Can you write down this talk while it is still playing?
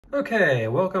Okay,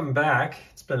 welcome back.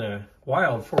 It's been a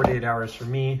wild 48 hours for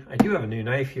me. I do have a new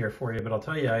knife here for you, but I'll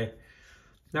tell you, I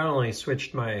not only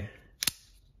switched my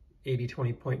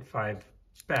AD20.5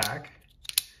 back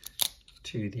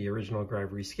to the original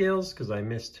Gravity scales because I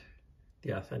missed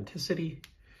the authenticity.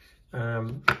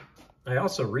 I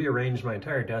also rearranged my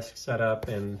entire desk setup,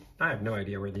 and I have no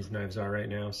idea where these knives are right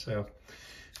now, so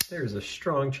there's a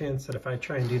strong chance that if I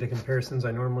try and do the comparisons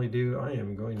I normally do, I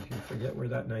am going to forget where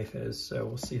that knife is, so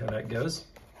we'll see how that goes.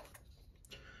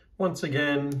 Once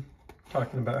again,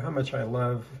 talking about how much I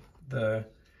love the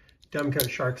Demko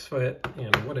Shark's Foot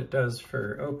and what it does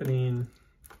for opening,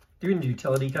 doing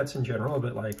utility cuts in general,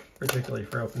 but like particularly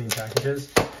for opening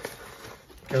packages.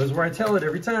 Goes where I tell it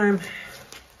every time.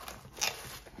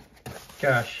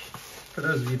 Gosh, for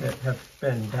those of you that have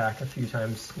been back a few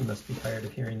times, you must be tired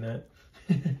of hearing that.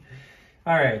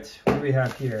 All right, what do we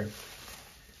have here?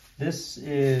 This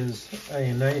is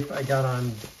a knife I got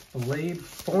on Blade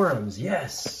Forums.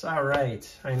 Yes, all right,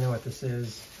 I know what this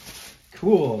is.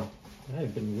 Cool.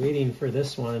 I've been waiting for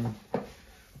this one.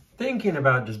 Thinking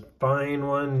about just buying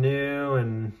one new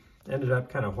and ended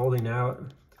up kind of holding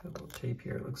out. Got a little tape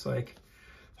here, it looks like.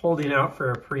 Holding out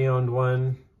for a pre-owned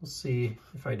one. We'll see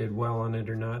if I did well on it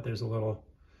or not. There's a little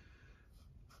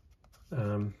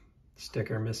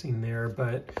sticker missing there,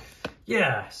 but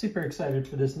yeah, super excited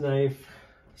for this knife.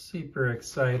 Super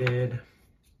excited.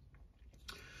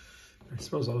 I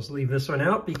suppose I'll just leave this one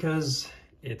out because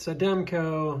it's a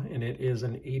Demko and it is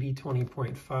an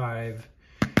AD20.5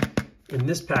 in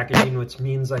this packaging, which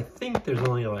means I think there's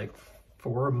only like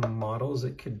 4 models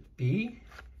it could be.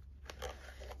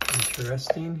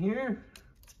 Interesting here.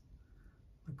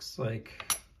 Looks like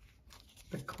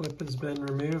the clip has been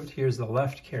removed. Here's the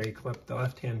left carry clip. The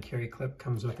left-hand carry clip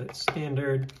comes with it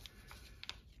standard,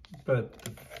 but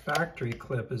the factory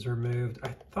clip is removed.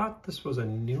 I thought this was a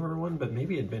newer one, but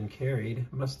maybe it had been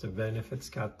carried. Must have been if it's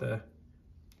got the,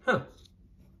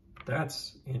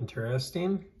 that's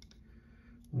interesting.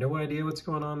 No idea what's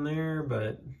going on there,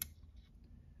 but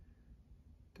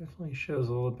definitely shows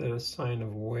a little bit of sign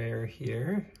of wear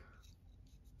here.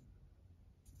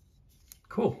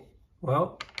 Cool.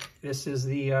 Well, this is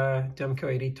the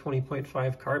Demko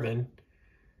AD20.5 Carbon.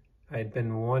 I'd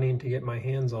been wanting to get my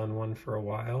hands on one for a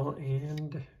while,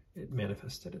 and it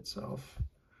manifested itself.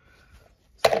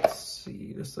 So let's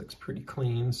see, this looks pretty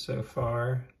clean so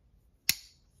far.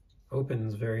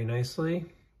 Opens very nicely.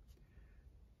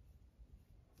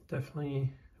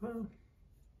 Definitely, well,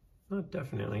 not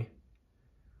definitely.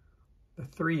 The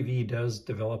 3V does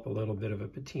develop a little bit of a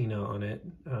patina on it.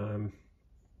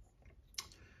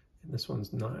 And this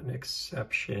one's not an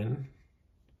exception. I'm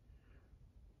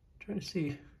trying to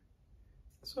see,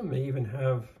 this one may even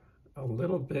have a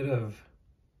little bit of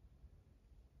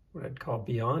what I'd call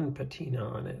beyond patina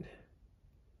on it,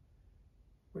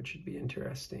 which would be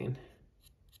interesting.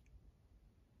 I'm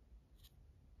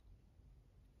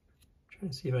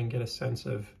trying to see if I can get a sense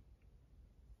of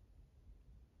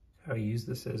how used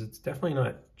this is. It's definitely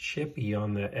not chippy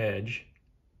on the edge.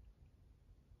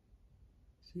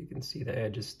 So you can see the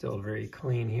edge is still very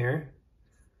clean here.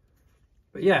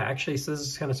 But yeah, actually, so this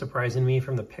is kind of surprising me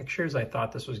from the pictures. I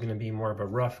thought this was going to be more of a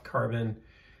rough carbon.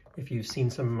 If you've seen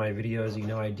some of my videos, you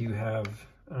know I do have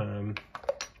a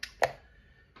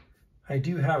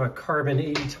carbon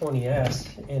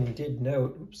 8020S, and did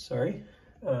note, oops, sorry,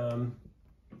 how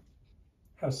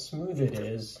smooth it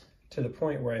is, to the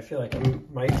point where I feel like I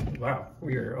might, wow,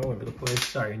 we are all over the place.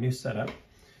 Sorry, new setup.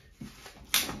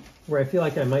 Where I feel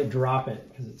like I might drop it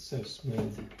because it's so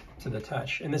smooth to the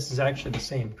touch. And this is actually the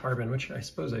same carbon, which I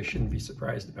suppose I shouldn't be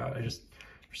surprised about. I just,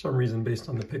 for some reason, based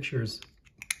on the pictures,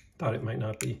 thought it might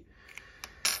not be.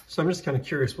 So I'm just kind of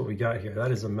curious what we got here.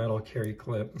 That is a metal carry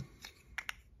clip.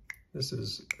 This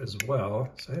is as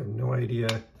well. So I have no idea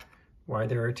why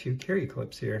there are 2 carry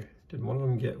clips here. Did one of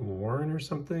them get worn or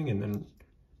something? And then,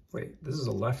 wait, this is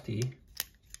a lefty.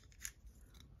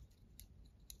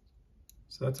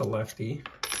 So that's a lefty.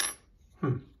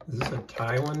 Is this a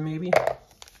tie one maybe?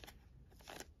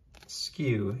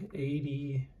 Skew,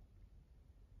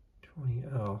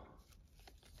 AD20L.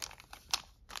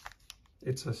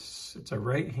 It's a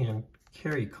right-hand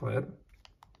carry clip.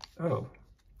 Oh,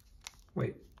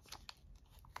 wait.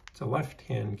 It's a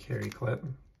left-hand carry clip.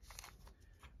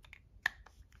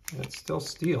 And it's still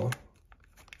steel.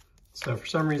 So for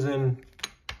some reason,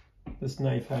 this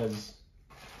knife has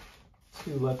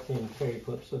 2 left-hand carry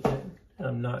clips with it.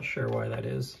 I'm not sure why that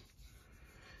is.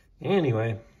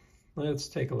 Anyway, let's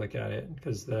take a look at it,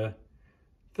 because the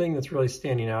thing that's really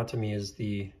standing out to me is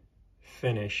the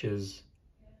finish is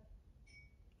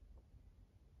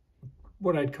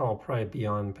what I'd call probably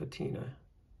beyond patina.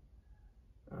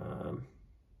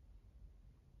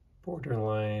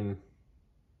 borderline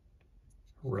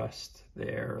rust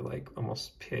there, like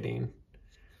almost pitting.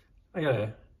 I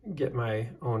gotta get my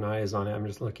own eyes on it. I'm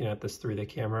just looking at this through the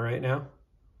camera right now,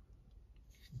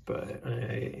 but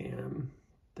I am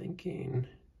thinking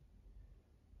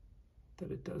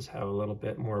that it does have a little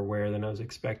bit more wear than I was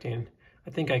expecting. I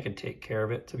think I could take care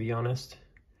of it, to be honest.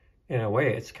 In a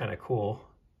way, it's kind of cool,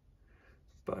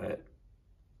 but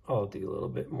I'll do a little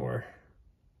bit more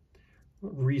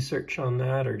research on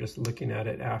that, or just looking at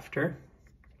it after.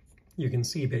 You can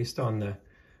see based on the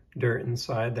dirt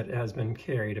inside that it has been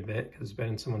carried a bit because it's been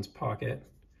in someone's pocket.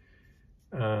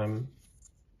 The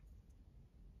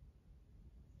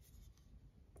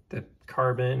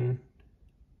carbon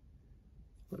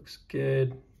looks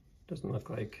good. Does look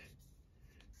like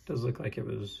it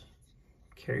was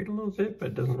carried a little bit, but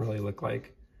it doesn't really look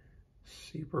like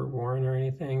super worn or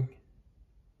anything.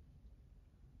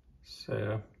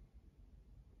 So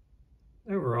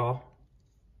overall,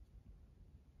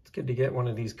 it's good to get one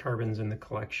of these carbons in the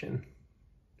collection.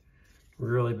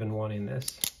 Really been wanting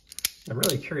this. I'm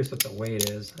really curious what the weight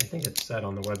is. I think it's set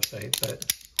on the website,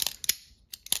 but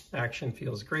action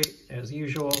feels great as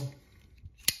usual.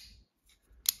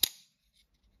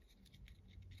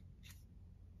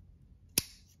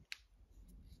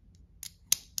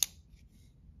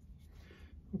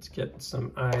 Let's get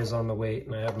some eyes on the weight,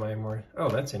 and I have my more, oh,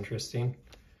 that's interesting.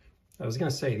 I was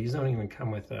gonna say, these don't even come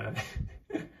with a,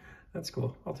 that's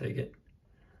cool, I'll take it.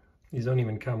 These don't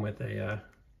even come with a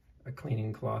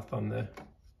cleaning cloth on the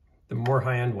more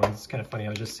high-end ones. It's kind of funny, I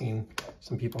was just seeing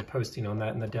some people posting on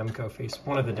that in the Demko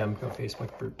one of the Demko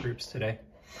Facebook groups today.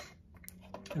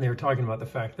 And they were talking about the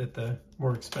fact that the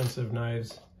more expensive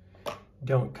knives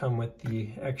don't come with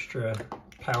the extra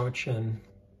pouch and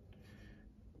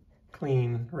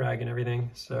clean rag and everything.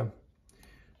 So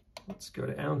let's go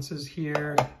to ounces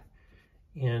here.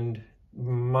 And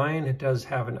mine, it does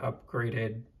have an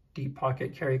upgraded deep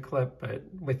pocket carry clip, but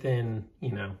within,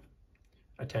 you know,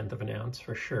 1/10 of an ounce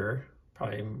for sure.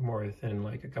 Probably more within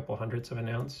like a couple hundredths of an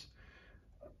ounce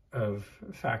of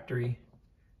factory.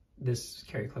 This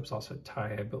carry clip's also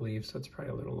tie, I believe, so it's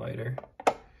probably a little lighter.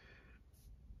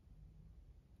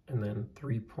 And then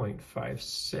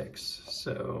 3.56,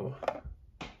 so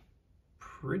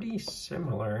pretty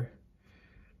similar.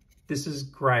 This is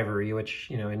Grivery, which,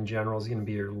 you know, in general is going to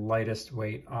be your lightest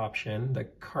weight option. The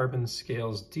carbon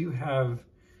scales do have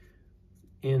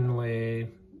inlay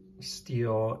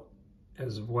steel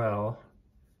as well.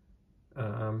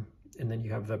 And then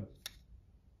you have the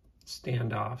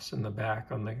standoffs in the back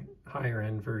on the higher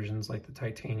end versions like the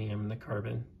titanium and the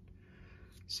carbon.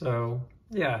 So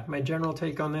yeah, my general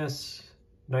take on this,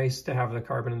 nice to have the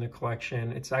carbon in the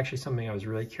collection. It's actually something I was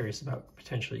really curious about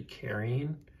potentially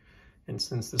carrying. And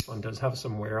since this one does have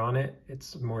some wear on it,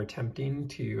 it's more tempting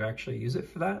to actually use it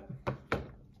for that.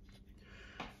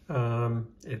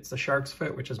 It's the shark's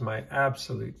foot, which is my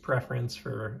absolute preference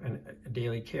for a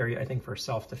daily carry. I think for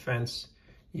self-defense,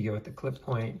 you go with the clip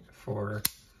point. For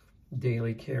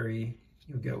daily carry,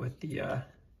 you go with the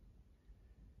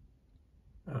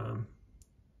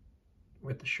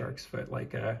shark's foot.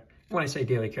 Like when I say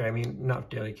daily carry, I mean not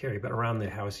daily carry, but around the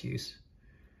house use,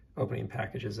 opening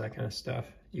packages, that kind of stuff.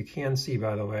 You can see,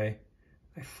 by the way,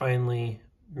 I finally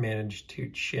managed to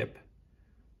chip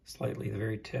slightly the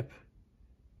very tip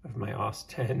of my AUS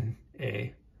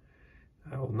 10A.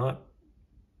 I will not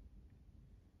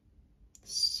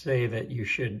say that you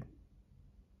should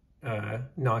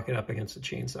knock it up against the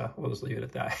chainsaw. We'll just leave it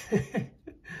at that.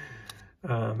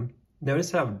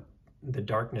 Notice how the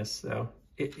darkness, though,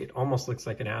 it almost looks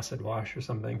like an acid wash or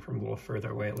something from a little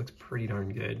further away. It looks pretty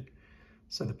darn good.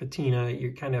 So the patina,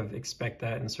 you kind of expect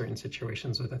that in certain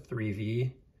situations with a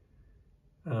 3V.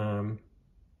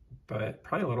 But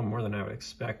probably a little more than I would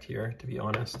expect here, to be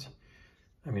honest.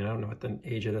 I mean, I don't know what the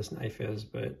age of this knife is,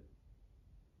 but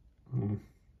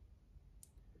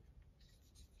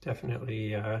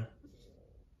definitely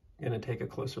gonna take a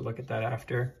closer look at that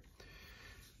after.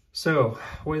 So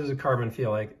what does the carbon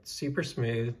feel like? It's super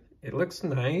smooth. It looks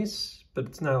nice, but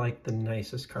it's not like the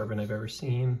nicest carbon I've ever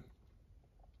seen.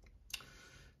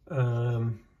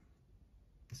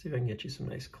 Let's see if I can get you some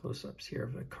nice close-ups here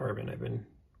of the carbon. I've been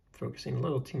focusing a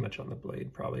little too much on the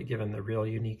blade, probably, given the real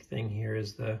unique thing here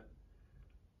is the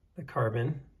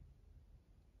carbon.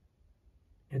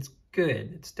 It's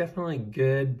good. It's definitely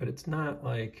good, but it's not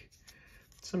like,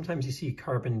 sometimes you see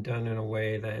carbon done in a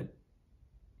way that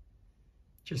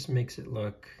just makes it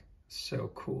look so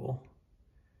cool.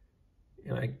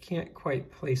 And I can't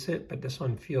quite place it, but this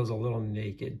one feels a little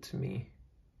naked to me.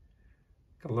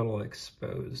 A little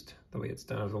exposed, the way it's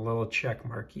done. It's a little check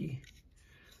marky.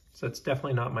 So it's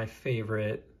definitely not my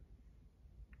favorite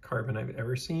carbon I've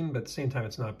ever seen, but at the same time,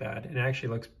 it's not bad. And it actually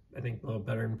looks, I think, a little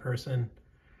better in person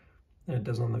than it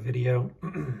does on the video.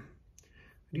 I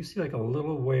do see like a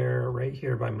little wear right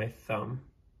here by my thumb.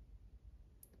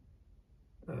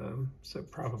 So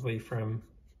probably from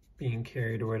being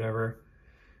carried or whatever.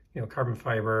 You know, carbon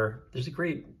fiber, there's a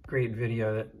great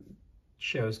video that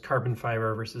shows carbon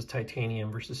fiber versus titanium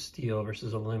versus steel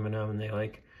versus aluminum, and they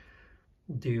like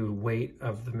do weight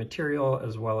of the material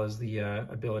as well as the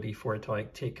ability for it to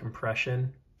like take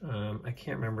compression. I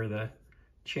can't remember the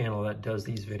channel that does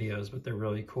these videos, but they're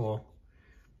really cool.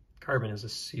 Carbon is a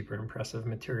super impressive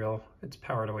material. Its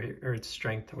power to weight, or its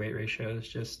strength to weight ratio is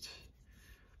just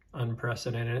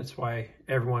unprecedented. It's why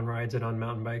everyone rides it on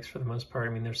mountain bikes for the most part.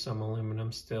 I mean, there's some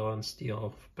aluminum still and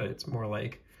steel, but it's more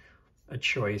like a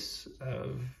choice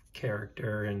of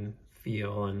character and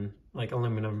feel, and like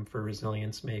aluminum for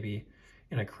resilience maybe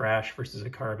in a crash versus a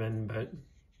carbon, but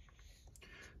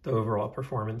the overall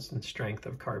performance and strength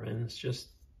of carbon is just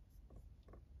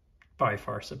by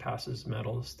far surpasses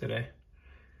metals today.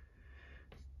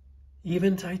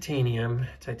 Even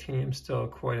titanium's still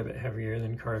quite a bit heavier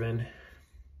than carbon.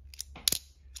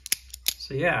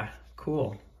 So yeah,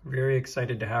 cool. Very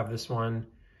excited to have this one.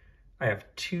 I have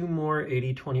 2 more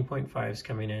 80/20.5s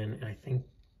coming in, and I think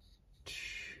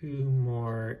 2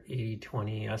 more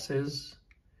 80/20S's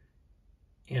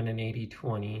and an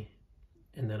 80/20,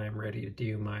 and then I'm ready to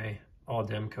do my all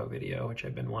Demko video, which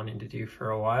I've been wanting to do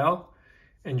for a while,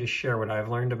 and just share what I've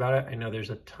learned about it. I know there's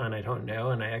a ton I don't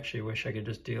know, and I actually wish I could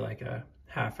just do like a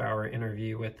half-hour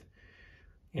interview with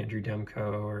Andrew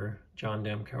Demko or John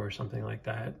Demko or something like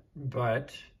that.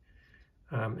 But,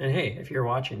 and hey, if you're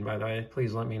watching, by the way,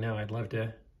 please let me know. I'd love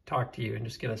to talk to you and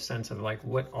just get a sense of like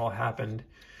what all happened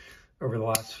over the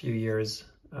last few years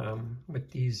with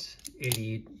these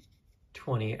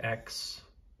 80/20X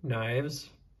knives.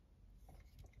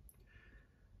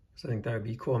 So I think that would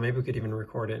be cool. Maybe we could even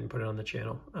record it and put it on the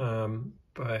channel.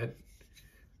 But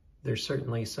there's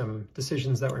certainly some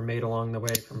decisions that were made along the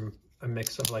way, from a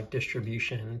mix of like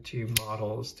distribution to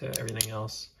models to everything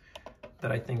else,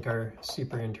 that I think are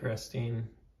super interesting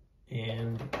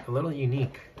and a little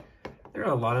unique. There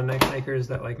are a lot of knife makers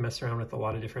that like mess around with a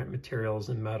lot of different materials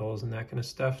and metals and that kind of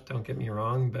stuff, don't get me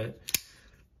wrong, but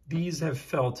these have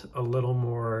felt a little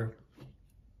more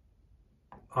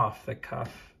off the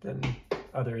cuff than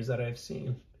others that I've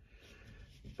seen.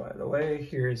 By the way,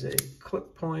 here's a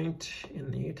clip point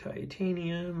in the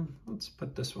titanium. Let's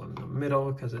put this one in the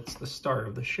middle because it's the star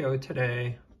of the show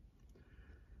today.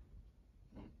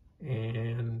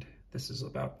 And this is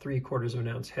about 3/4 of an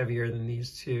ounce heavier than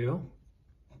these two.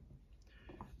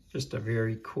 Just a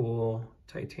very cool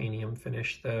titanium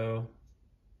finish though.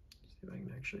 Let's see if I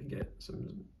can actually get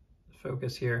some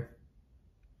focus here.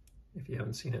 If you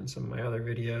haven't seen it in some of my other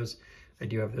videos, I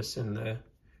do have this in the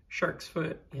shark's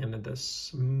foot and the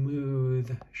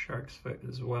smooth shark's foot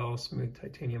as well, smooth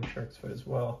titanium shark's foot as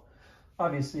well.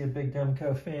 Obviously a big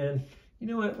Demko fan. You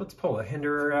know what, let's pull a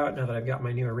hinderer out now that I've got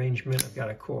my new arrangement. I've got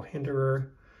a cool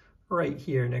hinderer right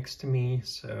here next to me,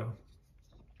 so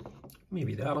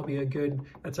maybe that'll be a good,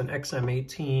 that's an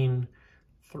XM18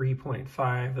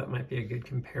 3.5. That might be a good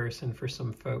comparison for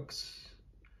some folks.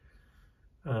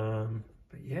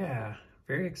 But yeah,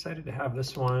 very excited to have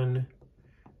this one.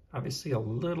 Obviously a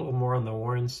little more on the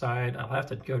worn side. I'll have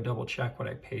to go double check what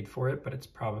I paid for it, but it's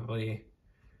probably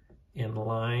in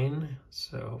line.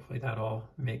 So hopefully that all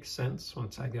makes sense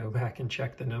once I go back and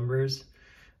check the numbers.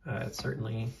 It's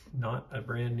certainly not a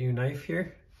brand new knife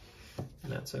here,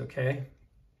 and that's okay.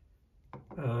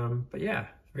 But yeah,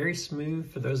 very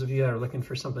smooth. For those of you that are looking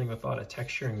for something with a lot of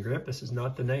texture and grip, this is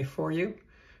not the knife for you.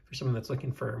 For someone that's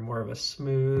looking for more of a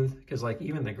smooth, because like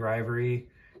even the Grivery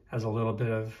has a little bit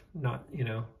of not, you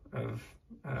know, of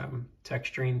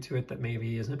texturing to it that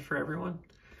maybe isn't for everyone.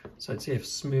 So I'd say if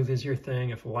smooth is your thing,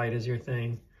 if light is your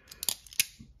thing,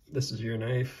 this is your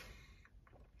knife.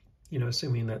 You know,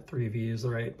 assuming that 3V is the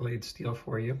right blade steel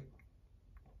for you.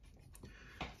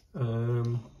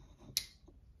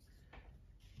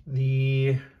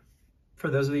 For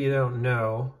those of you who don't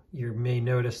know, you may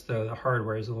notice though the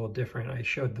hardware is a little different. I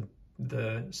showed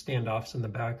the standoffs in the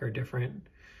back are different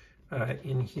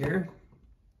in here.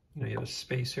 You know, you have a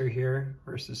spacer here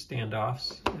versus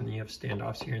standoffs, and you have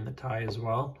standoffs here in the tie as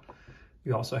well.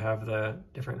 You also have the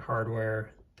different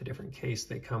hardware, the different case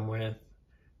they come with.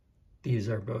 These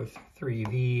are both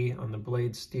 3V on the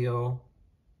blade steel.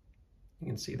 You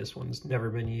can see this one's never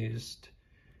been used.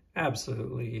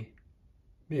 Absolutely,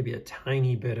 maybe a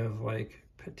tiny bit of like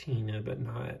patina, but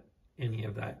not any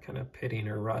of that kind of pitting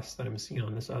or rust that I'm seeing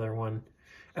on this other one.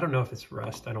 I don't know if it's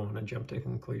rust. I don't want to jump to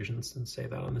conclusions and say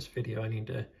that on this video. I need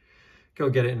to go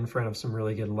get it in front of some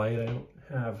really good light. I don't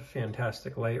have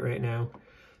fantastic light right now.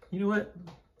 You know what?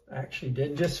 I actually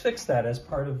did just fix that as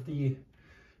part of the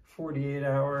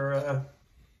 48-hour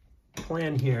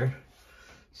plan here.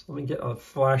 So let me get a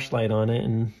flashlight on it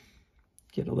and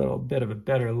get a little bit of a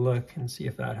better look and see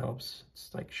if that helps.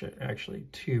 It's like actually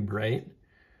too bright,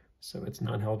 so it's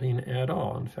not helping at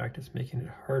all. In fact, it's making it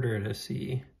harder to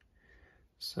see.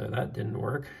 So that didn't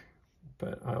work,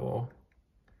 but I will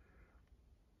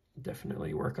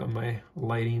definitely work on my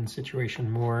lighting situation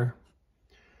more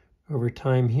over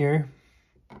time here.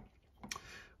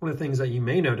 One of the things that you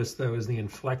may notice though is the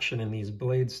inflection in these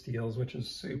blade steels, which is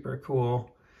super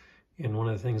cool. And one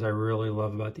of the things I really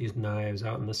love about these knives,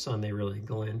 out in the sun, they really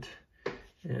glint.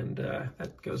 And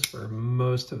that goes for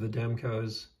most of the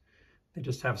Demkos. They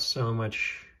just have so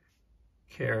much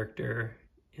character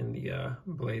in the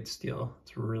blade steel.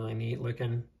 It's really neat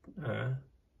looking,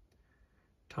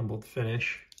 tumbled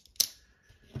finish.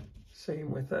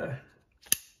 Same with a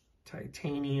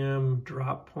titanium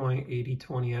drop point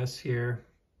 80/20S here.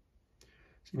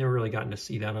 So you never really gotten to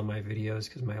see that on my videos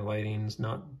because my lighting's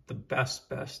not the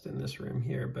best in this room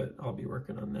here, but I'll be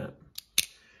working on that.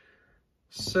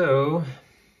 So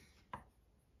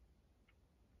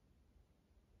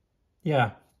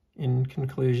yeah, in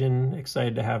conclusion,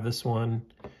 excited to have this one.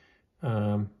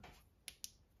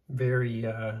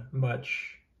 Very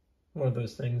much one of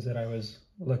those things that I was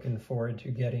looking forward to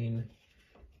getting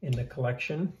in the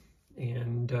collection,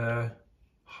 and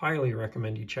highly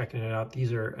recommend you checking it out.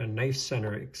 These are a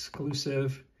Knifecenter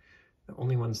exclusive, the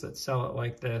only ones that sell it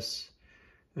like this.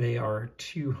 They are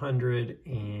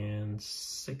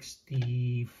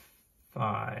 $265,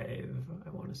 I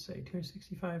want to say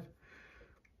 $265,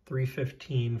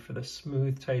 $315 for the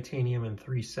smooth titanium and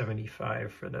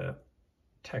 $375 for the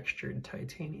textured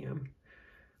titanium.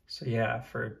 So yeah,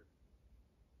 for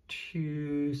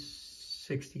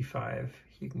 $265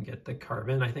 you can get the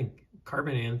carbon. I think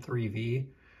carbon and 3V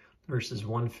versus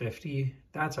 $150.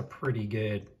 That's a pretty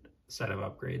good set of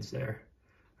upgrades there.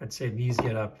 I'd say these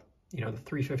get up, you know, the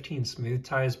 315 smooth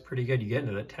tie is pretty good. You get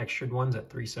into the textured ones at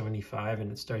 $375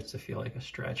 and it starts to feel like a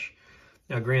stretch.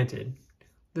 Now granted,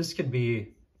 this could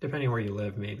be, depending where you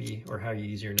live maybe, or how you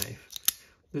use your knife,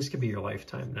 this could be your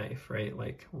lifetime knife, right?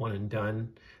 Like one and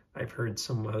done. I've heard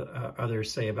some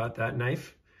others say about that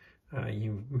knife.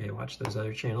 You may watch those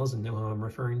other channels and know who I'm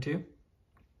referring to.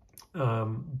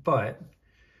 But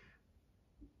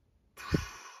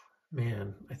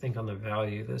man, I think on the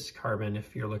value, this carbon,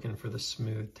 if you're looking for the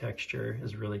smooth texture,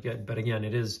 is really good. But again,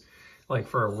 it is like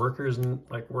for our workers and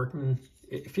like working,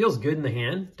 it feels good in the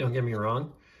hand, don't get me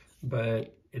wrong,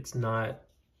 but it's not,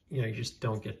 you know, you just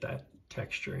don't get that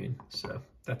texturing. So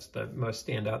that's the most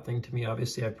standout thing to me.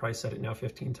 Obviously, I've probably said it now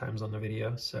 15 times on the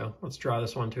video. So let's draw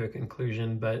this one to a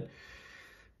conclusion, but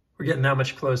we're getting that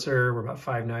much closer. We're about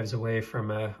 5 knives away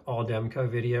from a all Demko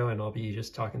video, and I'll be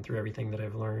just talking through everything that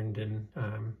I've learned and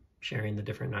sharing the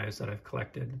different knives that I've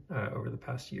collected over the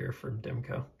past year from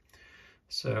Demko.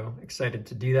 So excited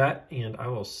to do that, and I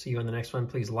will see you on the next one.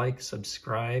 Please like,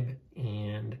 subscribe,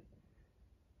 and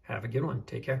have a good one.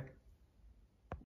 Take care.